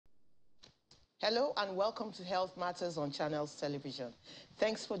Hello and welcome to Health Matters on Channels Television.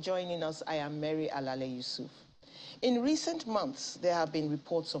 Thanks for joining us. I am Mary Alale Yusuf. In recent months, there have been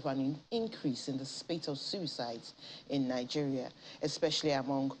reports of an increase in the spate of suicides in Nigeria, especially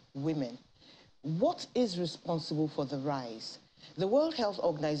among women. What is responsible for the rise? The World Health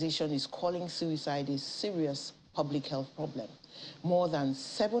Organization is calling suicide a serious public health problem. More than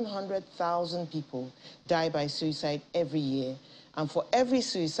 700,000 people die by suicide every year, and for every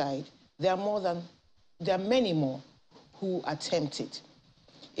suicide, there are many more who attempt it.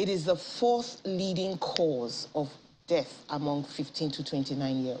 It is the fourth leading cause of death among 15 to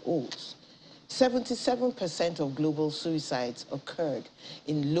 29-year-olds. 77% of global suicides occurred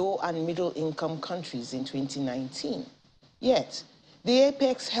in low and middle income countries in 2019. Yet, the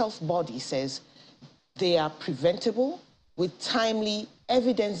Apex Health Body says they are preventable with timely,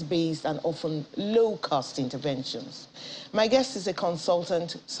 evidence-based and often low-cost interventions. My guest is a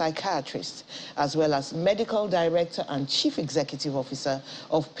consultant psychiatrist, as well as medical director and chief executive officer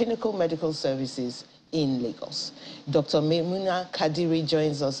of Pinnacle Medical Services in Lagos. Dr. Maymunah Kadiri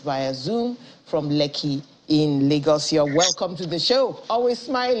joins us via Zoom from Lekki in Lagos. You're welcome to the show. Always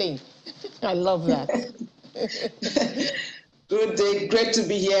smiling. I love that. Good day. Great to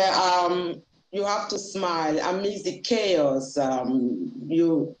be here. You have to smile amidst the chaos.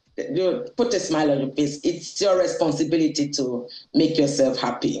 You put a smile on your face. It's your responsibility to make yourself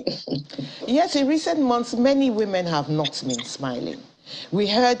happy. Yes, in recent months, many women have not been smiling. We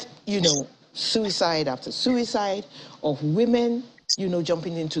heard, suicide after suicide of women,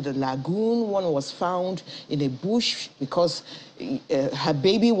 jumping into the lagoon. One was found in a bush because her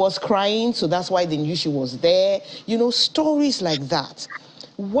baby was crying, so that's why they knew she was there. Stories like that.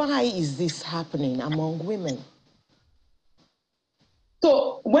 Why is this happening among women?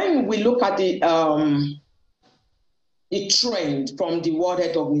 So when we look at the trend from the World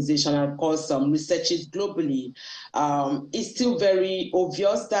Health Organization and of course some researches globally, it's still very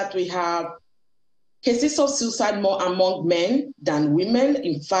obvious that we have cases of suicide more among men than women.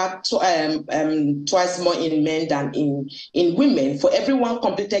 In fact, twice more in men than in women. For every one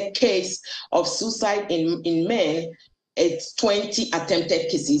completed case of suicide in men, it's 20 attempted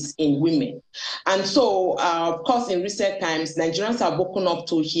cases in women. And so, of course, in recent times, Nigerians have woken up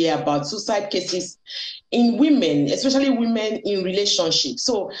to hear about suicide cases in women, especially women in relationships.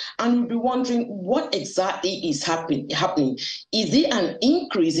 So, and you'll be wondering what exactly is happening. Is it an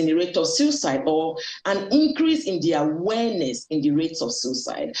increase in the rate of suicide or an increase in the awareness in the rates of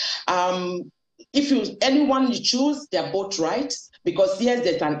suicide? Anyone you choose, they're both right. Because yes,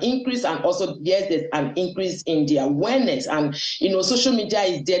 there's an increase, and also yes, there's an increase in the awareness. And social media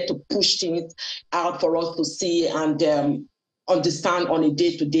is there to push things out for us to see and understand on a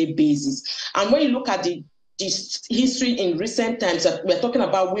day-to-day basis. And when you look at this history in recent times, we're talking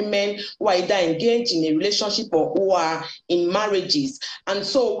about women who are either engaged in a relationship or who are in marriages. And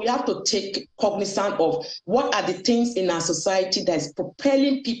so we have to take cognizance of what are the things in our society that is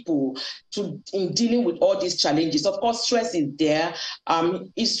propelling people in dealing with all these challenges. Of course, stress is there.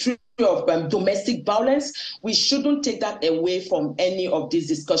 History of domestic violence, we shouldn't take that away from any of this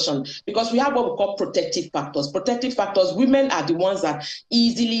discussion because we have what we call protective factors. Protective factors, women are the ones that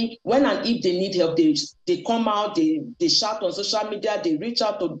easily, when and if they need help, they come out, they shout on social media, they reach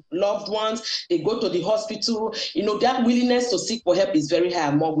out to loved ones, they go to the hospital. That willingness to seek for help is very high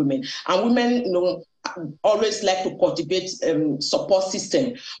among women. And women, always like to cultivate support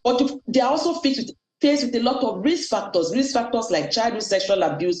system. But they are also faced with a lot of risk factors like childhood sexual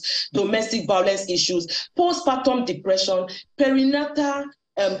abuse, domestic violence issues, postpartum depression, perinatal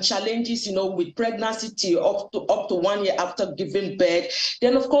challenges, with pregnancy up to 1 year after giving birth.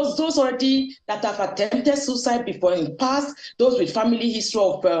 Then, of course, those already that have attempted suicide before in the past, those with family history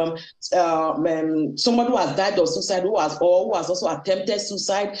of somebody who has died of suicide, who has also attempted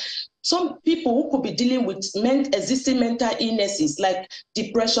suicide. Some people who could be dealing with existing mental illnesses like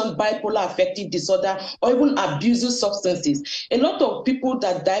depression, bipolar affective disorder, or even abusive substances. A lot of people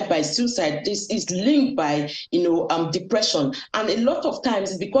that die by suicide, this is linked by, depression. And a lot of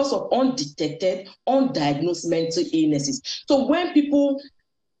times it's because of undetected, undiagnosed mental illnesses. So when people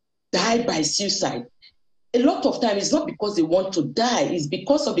die by suicide, a lot of time it's not because they want to die, it's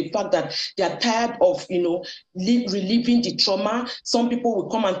because of the fact that they are tired of, reliving the trauma. Some people will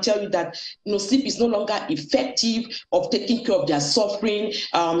come and tell you that, sleep is no longer effective of taking care of their suffering.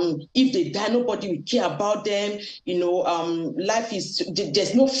 If they die, nobody will care about them. Life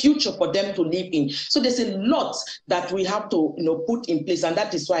there's no future for them to live in. So there's a lot that we have to, put in place. And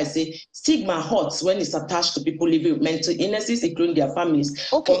that is why I say stigma hurts when it's attached to people living with mental illnesses, including their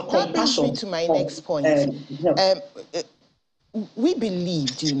families. Okay, that brings me to my next point. we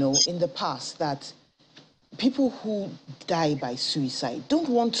believed, you know, in the past that people who die by suicide don't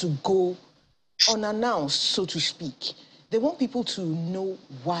want to go unannounced, so to speak. They want people to know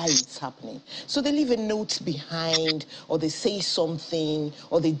why it's happening. So they leave a note behind, or they say something,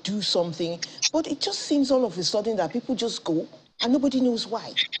 or they do something. But it just seems all of a sudden that people just go and nobody knows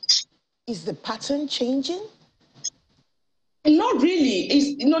why. Is the pattern changing? Not really.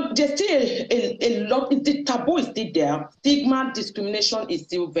 It's, you know, there's still a lot. The taboo is still there. Stigma, discrimination is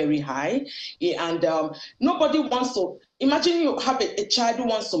still very high, and nobody wants to. Imagine you have a child who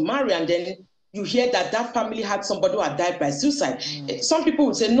wants to marry, and then you hear that that family had somebody who had died by suicide. Some people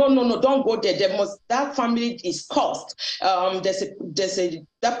would say, no, don't go there. That family is cursed.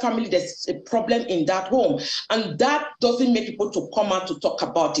 That family, there's a problem in that home, and that doesn't make people to come out to talk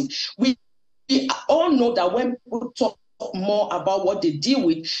about it. We all know that when people talk more about what they deal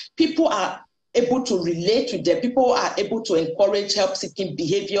with, people are able to relate with them. People are able to encourage help-seeking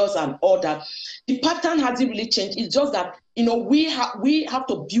behaviors and all that. The pattern hasn't really changed. It's just that, you know, we have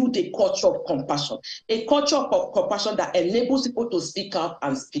to build a culture of compassion, a culture of compassion that enables people to speak out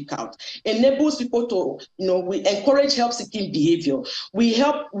and speak out, enables people to, you know, we encourage help-seeking behavior. We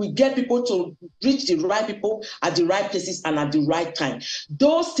get people to reach the right people at the right places and at the right time.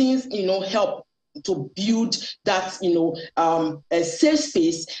 Those things, you know, help to build that, you know, a safe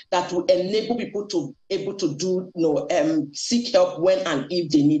space that will enable people to able to do, you know, seek help when and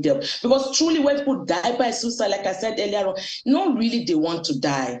if they need help. Because truly, when people die by suicide, like I said earlier on, not really they want to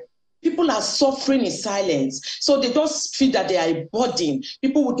die. People are suffering in silence. So they just feel that they are a burden.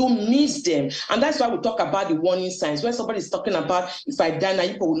 People don't miss them. And that's why we talk about the warning signs. When somebody is talking about, if I die now,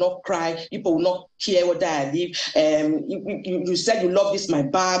 people will not cry, people will not care whether I live. You said you love this, my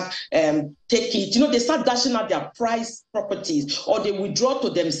bag, take it. You know, they start dashing out their prized properties, or they withdraw to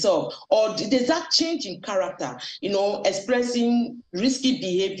themselves, or there's that change in character, you know, expressing risky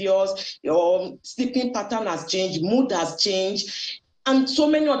behaviors, your sleeping pattern has changed, mood has changed, and so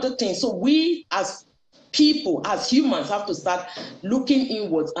many other things. So we as people, as humans, have to start looking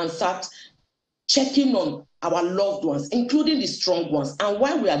inwards and start checking on our loved ones, including the strong ones. And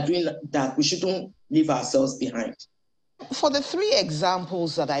while we are doing that, we shouldn't leave ourselves behind. For the 3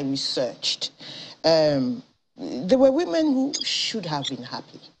 examples that I researched, there were women who should have been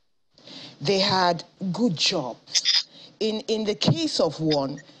happy. They had good jobs. In the case of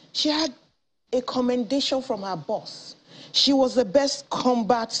one, she had a commendation from her boss. She was the best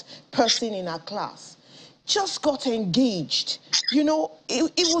combat person in her class. Just got engaged. You know,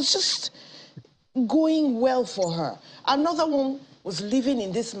 it was just going well for her. Another one was living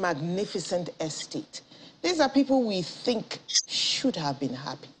in this magnificent estate. These are people we think should have been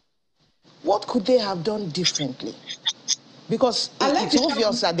happy. What could they have done differently? Because it's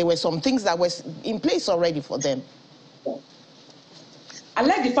obvious that there were some things that were in place already for them. I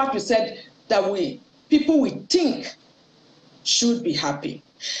like the fact you said that people we think should be happy.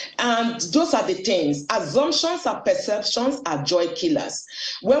 And those are the things. Assumptions and perceptions are joy killers.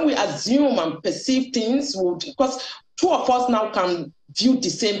 When we assume and perceive things, because 2 of us now can view the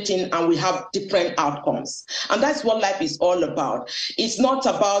same thing and we have different outcomes. And that's what life is all about. It's not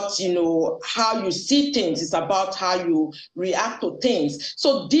about, you know, how you see things. It's about how you react to things.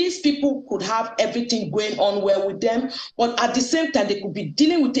 So these people could have everything going on well with them, but at the same time, they could be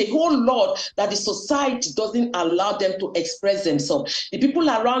dealing with a whole lot that the society doesn't allow them to express themselves. The people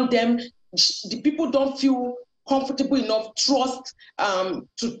around them, the people don't feel comfortable enough, trust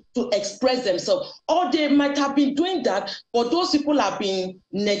to express themselves. Or they might have been doing that, but those people have been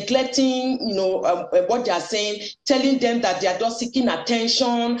neglecting, you know, what they are saying, telling them that they are just seeking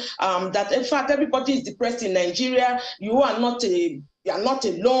attention, that in fact everybody is depressed in Nigeria. You are not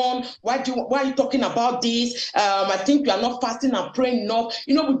alone. Why are you talking about this? I think you are not fasting and praying enough.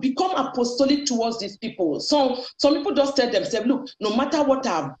 You know, we become apostolic towards these people. So some people just tell themselves, look, no matter what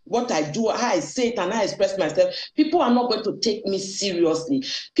I do, how I say it and how I express myself, people are not going to take me seriously.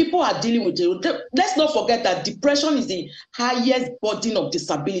 People are dealing with it. Let's not forget that depression is the highest burden of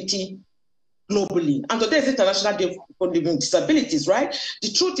disability globally. And today is International Day for Living with Disabilities, right?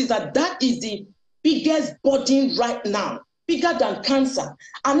 The truth is that that is the biggest burden right now, bigger than cancer.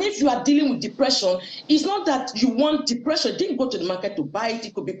 And if you are dealing with depression, it's not that you want depression. You didn't go to the market to buy it.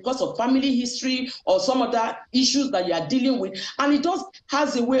 It could be because of family history or some other issues that you are dealing with. And it just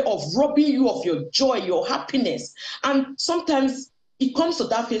has a way of robbing you of your joy, your happiness. And sometimes it comes to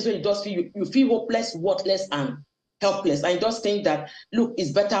that phase where you just feel hopeless, worthless, and helpless. And you just think that, look,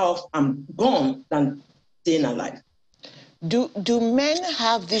 it's better off I'm gone than staying alive. Do men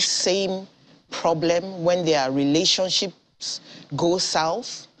have this same problem when their relationships go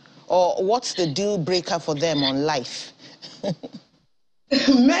south? Or what's the deal breaker for them on life?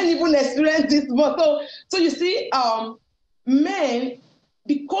 Men even experience this more. So you see, men,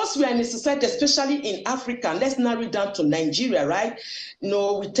 because we are in a society, especially in Africa, let's narrow it down to Nigeria, right?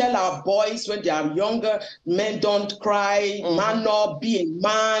 We tell our boys when they are younger, men don't cry, man up, be a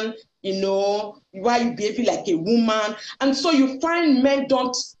man, why you behaving like a woman. And so you find men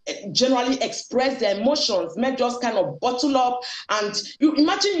don't generally express their emotions. Men just kind of bottle up. And you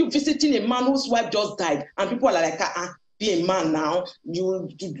imagine you visiting a man whose wife just died, and people are like, be a man now.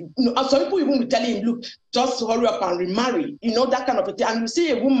 Some people even be telling him, look, just hurry up and remarry. That kind of a thing. And you see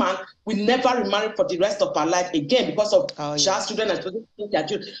a woman will never remarry for the rest of her life again because of children and children.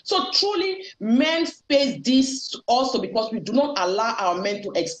 So truly, men face this also because we do not allow our men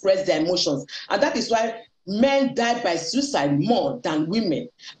to express their emotions. And that is why men die by suicide more than women.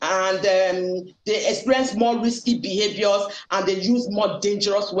 And they experience more risky behaviors and they use more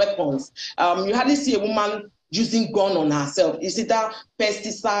dangerous weapons. You hardly see a woman using gun on herself. Is it that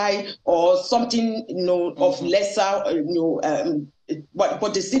pesticide or something, of lesser,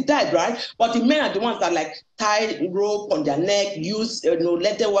 but they still died, right? But the men are the ones that tie rope on their neck, use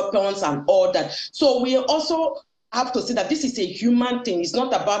leather weapons and all that. So we also have to see that this is a human thing. It's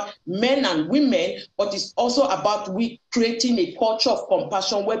not about men and women, but it's also about we creating a culture of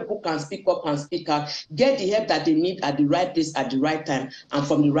compassion where people can speak up and speak out, get the help that they need at the right place at the right time and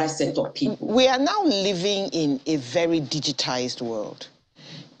from the right set of people. We are now living in a very digitized world.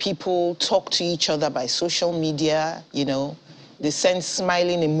 People talk to each other by social media, They send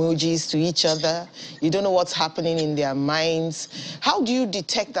smiling emojis to each other. You don't know what's happening in their minds. How do you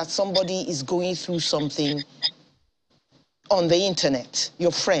detect that somebody is going through something on the internet,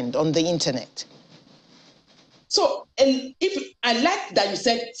 your friend on the internet? So, if I like that you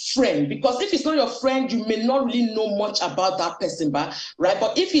said friend, because if it's not your friend, you may not really know much about that person, right?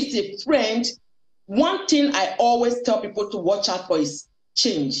 But if it's a friend, one thing I always tell people to watch out for is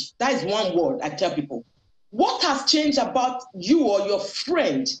change. That is one word I tell people. What has changed about you or your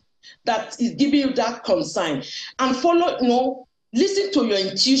friend that is giving you that concern? And follow, listen to your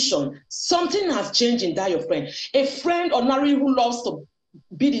intuition. Something has changed in that your friend. A friend ordinarily who loves to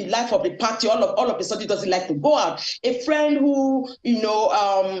be the life of the party, all of a sudden doesn't like to go out. A friend who,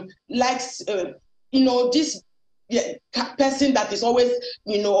 likes, this person that is always,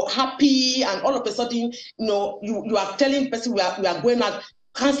 happy, and all of a sudden, you are telling the person we are going out,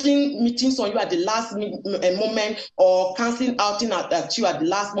 canceling meetings on you at the last moment or canceling outing at you at the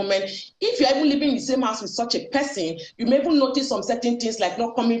last moment. If you're even living in the same house with such a person, you may even notice some certain things like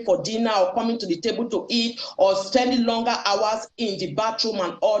not coming for dinner or coming to the table to eat or spending longer hours in the bathroom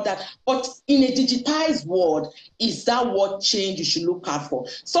and all that. But in a digitized world, is that what change you should look out for?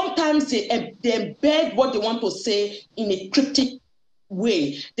 Sometimes they embed what they want to say in a cryptic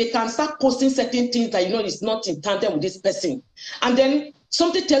way. They can start posting certain things that is not in tandem with this person. And then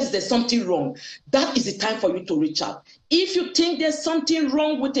something tells you there's something wrong. That is the time for you to reach out. If you think there's something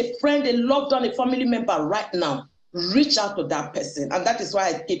wrong with a friend, a loved one, a family member right now, reach out to that person. And that is why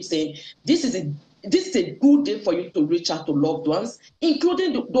I keep saying this is a good day for you to reach out to loved ones,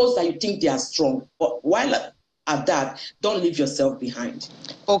 including those that you think they are strong. But while at that, don't leave yourself behind.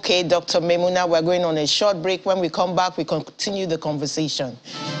 Okay, Dr. Maymunah, we're going on a short break. When we come back, we continue the conversation.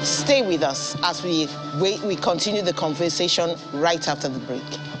 Stay with us as we continue the conversation right after the break.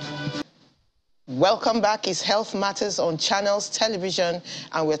 Welcome back. It's Health Matters on Channels Television,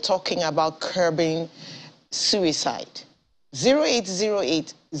 and we're talking about curbing suicide.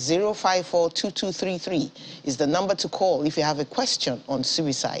 0808-054-2233 is the number to call if you have a question on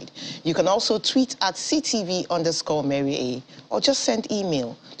suicide. You can also tweet at CTV_Mary A, or just send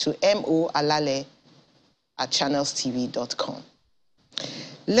email to moalale@channelstv.com.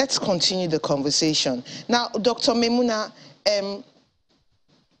 Let's continue the conversation. Now, Dr. Maymunah,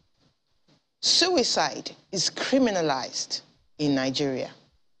 suicide is criminalized in Nigeria.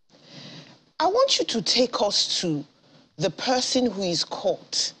 I want you to take us to the person who is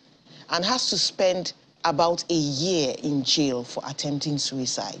caught and has to spend about a year in jail for attempting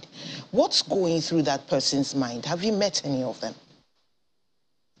suicide. What's going through that person's mind? Have you met any of them?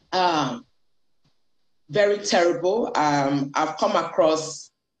 Very terrible. I've come across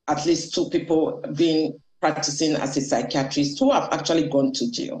at least 2 people practicing as a psychiatrist who have actually gone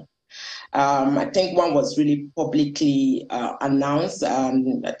to jail. I think one was really publicly announced. I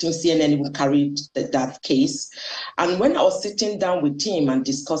think CNN even carried that case. And when I was sitting down with him and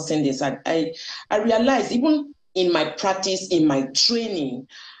discussing this, I realized even in my practice, in my training,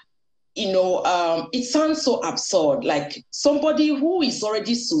 it sounds so absurd. Like somebody who is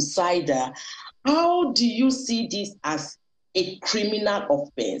already suicidal, how do you see this as a criminal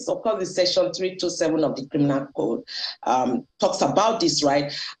offense. Of course, the section 327 of the Criminal Code talks about this,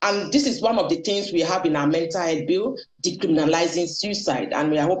 right? And this is one of the things we have in our mental health bill, decriminalizing suicide.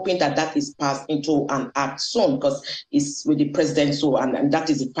 And we are hoping that that is passed into an act soon, because it's with the president, so and that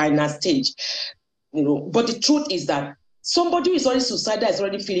is the final stage. But the truth is that somebody who is already suicidal is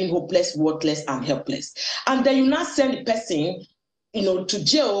already feeling hopeless, worthless, and helpless. And then you now send the person, to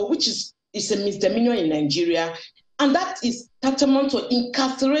jail, which is a misdemeanor in Nigeria. And that is tantamount to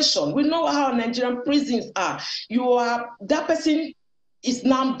incarceration. We know how Nigerian prisons are. That person is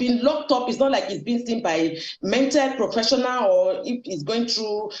now being locked up. It's not like it's being seen by a mental professional, or if he's going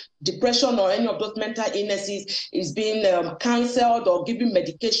through depression or any of those mental illnesses, is being counseled or given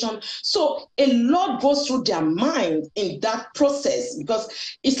medication. So a lot goes through their mind in that process,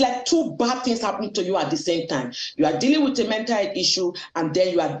 because it's like two bad things happening to you at the same time. You are dealing with a mental health issue, and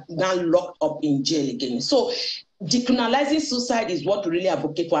then you are now locked up in jail again. So decriminalizing suicide is what we really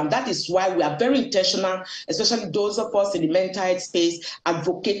advocate for, and that is why we are very intentional, especially those of us in the mental health space,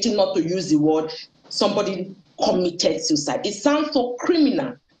 advocating not to use the word somebody committed suicide. It sounds so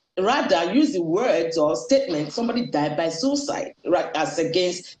criminal. Rather, use the words or statement somebody died by suicide, right, as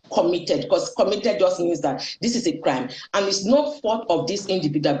against committed, because committed just means that this is a crime, and it's no fault of this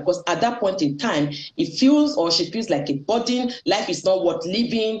individual, because at that point in time, he feels or she feels like a burden, life is not worth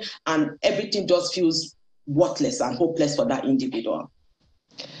living, and everything just feels worthless and hopeless for that individual.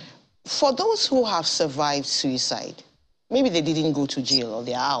 For those who have survived suicide, maybe they didn't go to jail or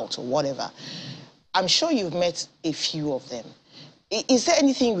they're out or whatever, I'm sure you've met a few of them. Is there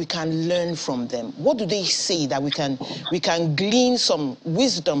anything we can learn from them? What do they say that we can glean some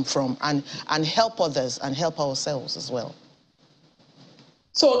wisdom from and help others and help ourselves as well?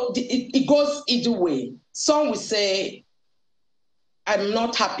 So it goes either way. Some will say, I'm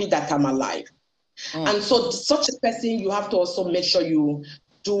not happy that I'm alive. And so such a person, you have to also make sure you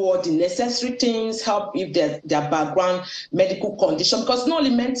do all the necessary things, help if their background medical condition, because not only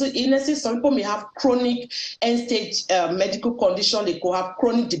mental illnesses, some people may have chronic end-stage medical condition, they could have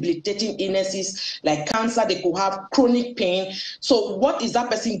chronic debilitating illnesses like cancer, they could have chronic pain. So what is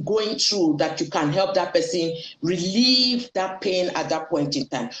that person going through that you can help that person relieve that pain at that point in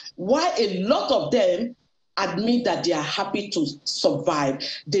time? Why a lot of them admit that they are happy to survive.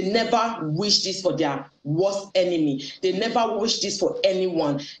 They never wish this for their worst enemy. They never wish this for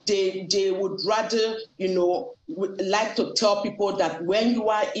anyone. They would rather, like to tell people that when you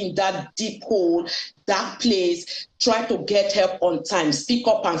are in that deep hole, that place, try to get help on time, speak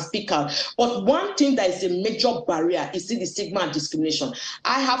up and speak out. But one thing that is a major barrier is the stigma and discrimination.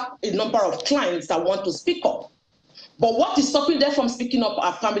 I have a number of clients that want to speak up. But what is stopping them from speaking up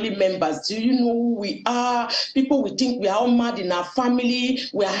are family members. Do you know who we are? People, we think we are all mad in our family.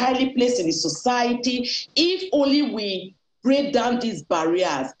 We are highly placed in the society. If only we break down these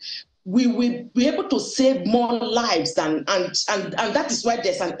barriers, we will be able to save more lives, and that is why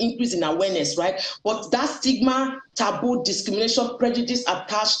there's an increase in awareness, right? But that stigma, taboo, discrimination, prejudice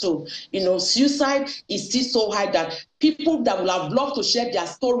attached to, suicide is still so high that people that will have loved to share their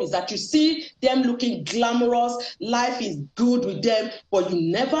stories, that you see them looking glamorous, life is good with them, but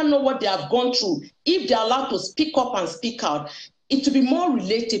you never know what they have gone through. If they're allowed to speak up and speak out, it will be more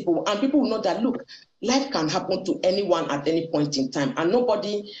relatable, and people will know that, look, life can happen to anyone at any point in time, and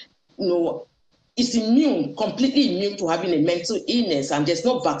nobody is completely immune to having a mental illness, and there's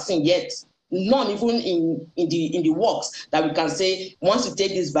no vaccine yet, none even in the works that we can say, once you take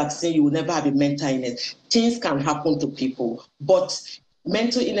this vaccine, you will never have a mental illness. Things can happen to people, but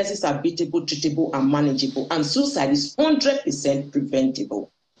mental illnesses are beatable, treatable, and manageable, and suicide is 100%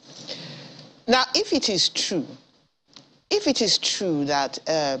 preventable. Now, if it is true that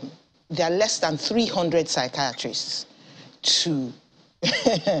there are less than 300 psychiatrists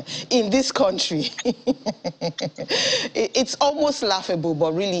in this country, it's almost laughable,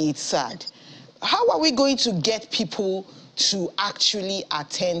 but really it's sad. How are we going to get people to actually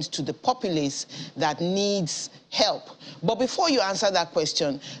attend to the populace that needs help? But before you answer that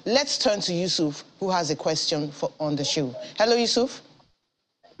question, let's turn to Yusuf, who has a question on the show. Hello, Yusuf.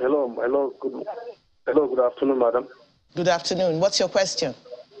 Hello, good afternoon, madam. Good afternoon. What's your question?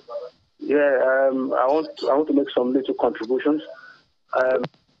 Yeah, I want to make some little contributions.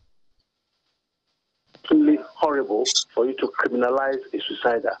 It's really horrible for you to criminalize a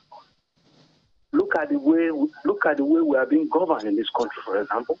suicider. Look at the way we are being governed in this country, for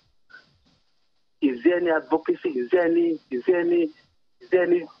example. Is there any advocacy? Is there any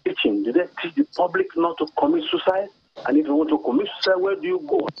teaching? Do they teach the public not to commit suicide? And if you want to commit suicide, where do you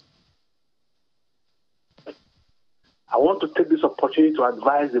go? I want to take this opportunity to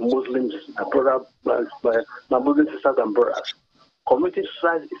advise the Muslims, my Muslim sisters and brothers. Committing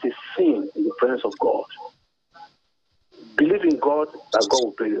suicide is a sin in the presence of God. Believe in God that God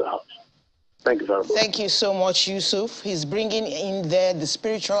will bring you out. Thank you very much. Thank you so much, Yusuf. He's bringing in there the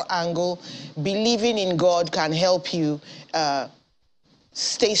spiritual angle. Believing in God can help you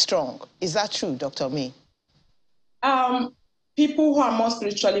stay strong. Is that true, Dr. May? People who are more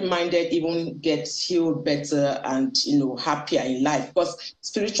spiritually minded even get healed better and, happier in life, because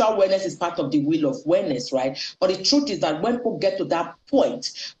spiritual wellness is part of the will of wellness, right? But the truth is that when people get to that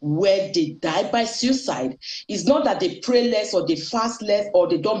point where they die by suicide, it's not that they pray less or they fast less or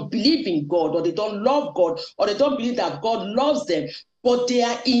they don't believe in God or they don't love God or they don't believe that God loves them, but they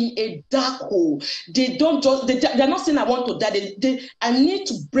are in a dark hole. They don't just, they're not saying I want to die. I need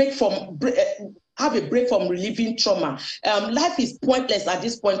to have a break from reliving trauma. Life is pointless at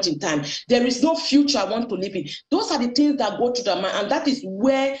this point in time. There is no future I want to live in. Those are the things that go through the mind, and that is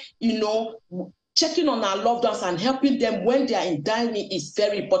where, checking on our loved ones and helping them when they are in dying is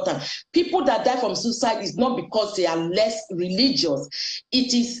very important. People that die from suicide is not because they are less religious.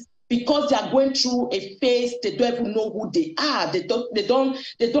 It is because they are going through a phase, they don't even know who they are. If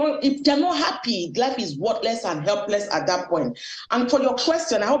they're not happy, life is worthless and helpless at that point. And for your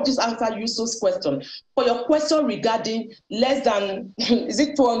question, I hope this answers Yusuf's question. For your question regarding less than, is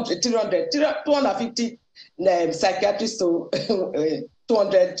it 250 psychiatrists to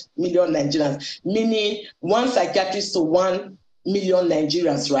 200 million Nigerians, meaning one psychiatrist to 1 million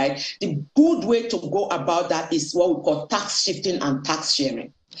Nigerians, right? The good way to go about that is what we call tax shifting and tax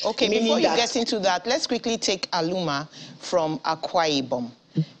sharing. Okay, before you get into that, let's quickly take Aluma from Akwa Ibom.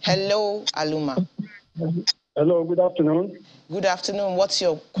 Hello, Aluma. Hello, good afternoon. Good afternoon. What's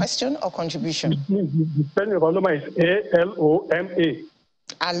your question or contribution? The spelling of Aloma is A-L-O-M-A.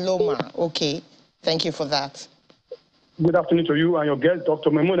 Aloma, okay. Thank you for that. Good afternoon to you and your guest,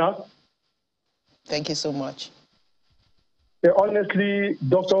 Dr. Maymunah. Thank you so much. Honestly,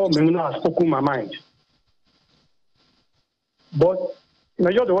 Dr. Maymunah has spoken my mind. But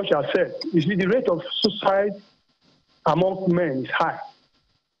majority of what she has said, you see, the rate of suicide among men is high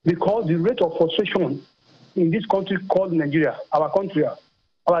because the rate of frustration in this country called Nigeria, our country,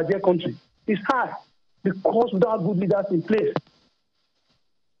 our dear country, is high because without good leaders in place.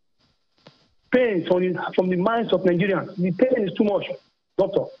 Pain from the minds of Nigerians. The pain is too much,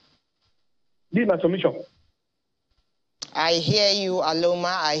 doctor. This is my submission. I hear you,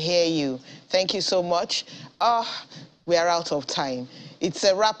 Aloma. I hear you. Thank you so much. We are out of time. It's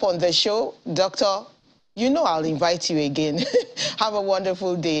a wrap on the show. Doctor, I'll invite you again. Have a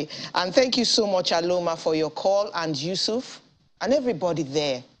wonderful day. And thank you so much, Aloma, for your call, and Yusuf, and everybody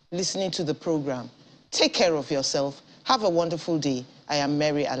there listening to the program. Take care of yourself. Have a wonderful day. I am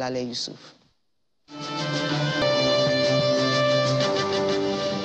Mary Alale Yusuf.